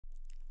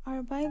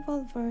Our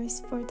Bible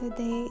verse for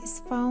today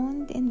is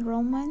found in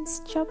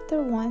Romans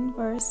chapter 1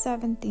 verse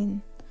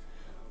 17.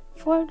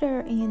 For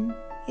therein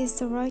is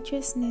the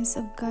righteousness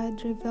of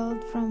God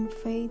revealed from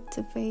faith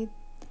to faith,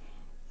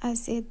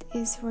 as it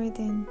is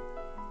written,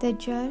 the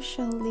just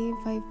shall live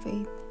by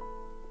faith.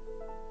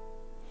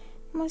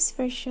 Most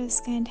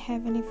precious, kind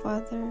Heavenly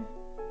Father,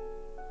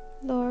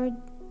 Lord,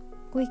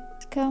 we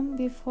come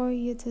before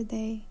you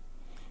today,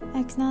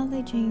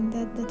 acknowledging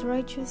that the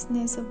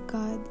righteousness of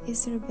God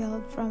is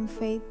revealed from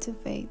faith to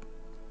faith.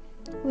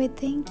 We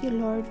thank you,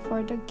 Lord,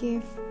 for the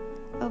gift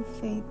of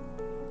faith,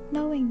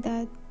 knowing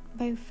that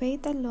by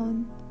faith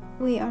alone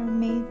we are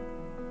made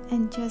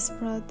and just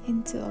brought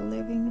into a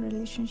living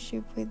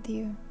relationship with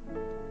you.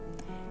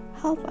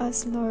 Help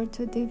us, Lord,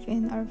 to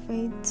deepen our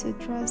faith, to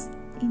trust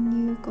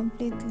in you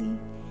completely,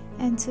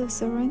 and to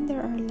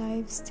surrender our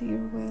lives to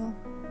your will.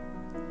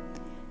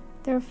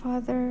 Dear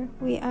Father,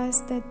 we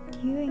ask that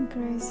you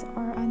increase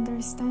our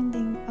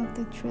understanding of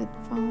the truth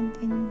found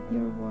in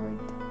your word.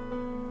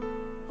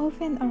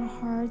 Open our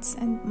hearts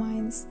and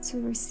minds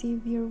to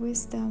receive your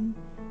wisdom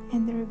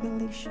and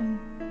revelation.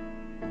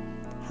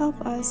 Help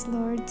us,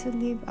 Lord, to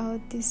live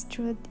out this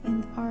truth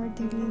in our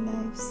daily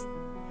lives,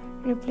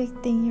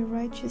 reflecting your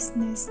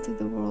righteousness to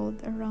the world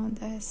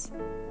around us.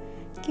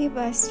 Give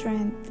us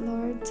strength,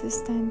 Lord, to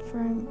stand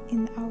firm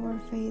in our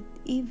faith,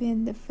 even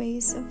in the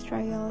face of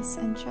trials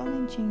and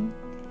challenging.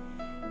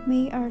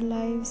 May our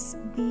lives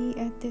be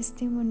a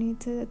testimony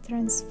to the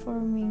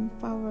transforming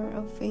power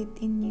of faith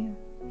in you.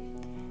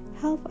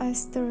 Help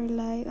us to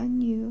rely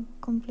on you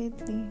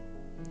completely,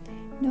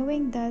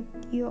 knowing that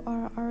you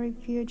are our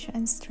refuge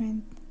and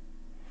strength.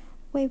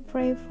 We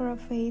pray for a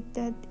faith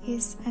that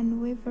is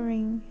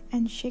unwavering,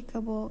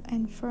 unshakable,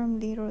 and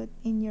firmly rooted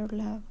in your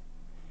love.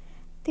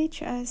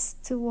 Teach us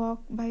to walk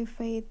by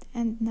faith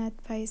and not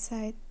by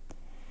sight,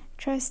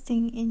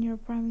 trusting in your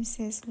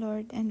promises,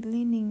 Lord, and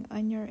leaning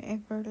on your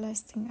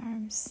everlasting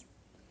arms.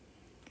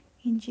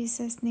 In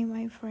Jesus' name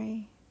I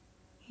pray.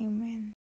 Amen.